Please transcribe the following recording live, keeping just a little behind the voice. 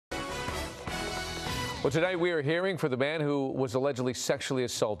Well, tonight we are hearing from the man who was allegedly sexually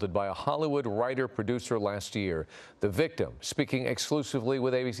assaulted by a Hollywood writer-producer last year. The victim speaking exclusively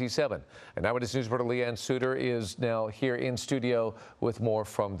with ABC7. And Eyewitness News reporter Leanne Suter is now here in studio with more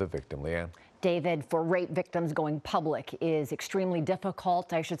from the victim. Leanne. David, for rape victims, going public is extremely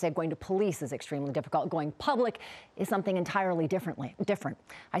difficult. I should say going to police is extremely difficult. Going public is something entirely different.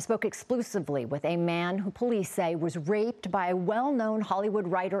 I spoke exclusively with a man who police say was raped by a well-known Hollywood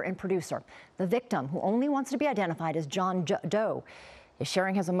writer and producer. The victim, who only wants to be identified as John Doe, is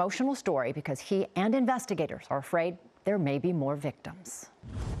sharing his emotional story because he and investigators are afraid there may be more victims.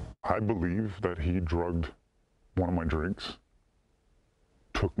 I believe that he drugged one of my drinks,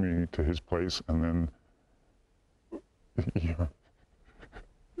 took me to his place, and then, yeah,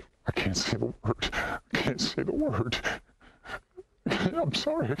 I can't say the word. I can't say the word. I'm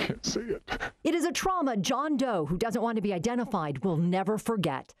sorry, I can't say it. It is a trauma John Doe, who doesn't want to be identified, will never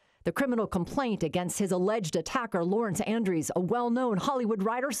forget. The criminal complaint against his alleged attacker, Laurence Andries, a well-known Hollywood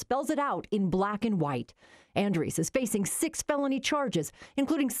writer, spells it out in black and white. Andries is facing 6 felony charges,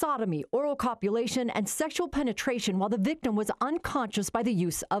 including sodomy, oral copulation, and sexual penetration while the victim was unconscious by the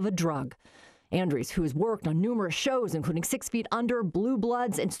use of a drug. Andries, who has worked on numerous shows, including 6 Feet Under, Blue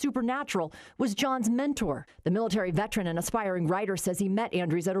Bloods, and Supernatural, was John's mentor. The military veteran and aspiring writer says he met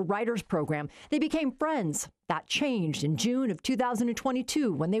Andries at a writer's program. They became friends. That changed in June of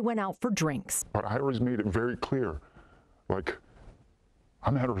 2022 when they went out for drinks. But I always made it very clear, like,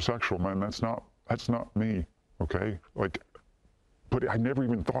 I'm heterosexual, man. That's not me, okay? Like, but I never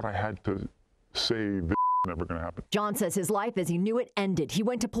even thought I had to say this. Never gonna happen. John says his life as he knew it ended. He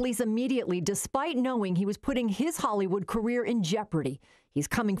went to police immediately, despite knowing he was putting his Hollywood career in jeopardy. He's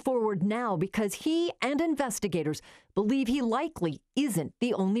coming forward now because he and investigators believe he likely isn't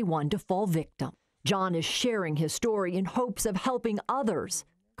the only one to fall victim. John is sharing his story in hopes of helping others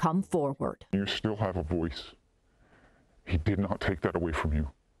come forward. You still have a voice. He did not take that away from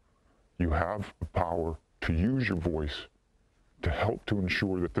you. You have the power to use your voice to help to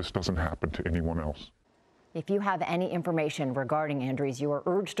ensure that this doesn't happen to anyone else. If you have any information regarding Andries, you are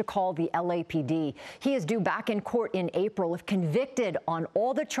urged to call the LAPD. He is due back in court in April. If convicted on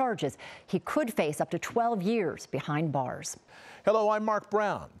all the charges, he could face up to 12 years behind bars. Hello, I'm Mark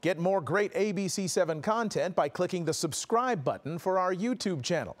Brown. Get more great ABC7 content by clicking the subscribe button for our YouTube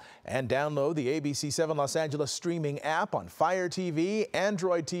channel. And download the ABC7 Los Angeles streaming app on Fire TV,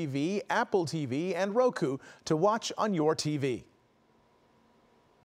 Android TV, Apple TV, and Roku to watch on your TV.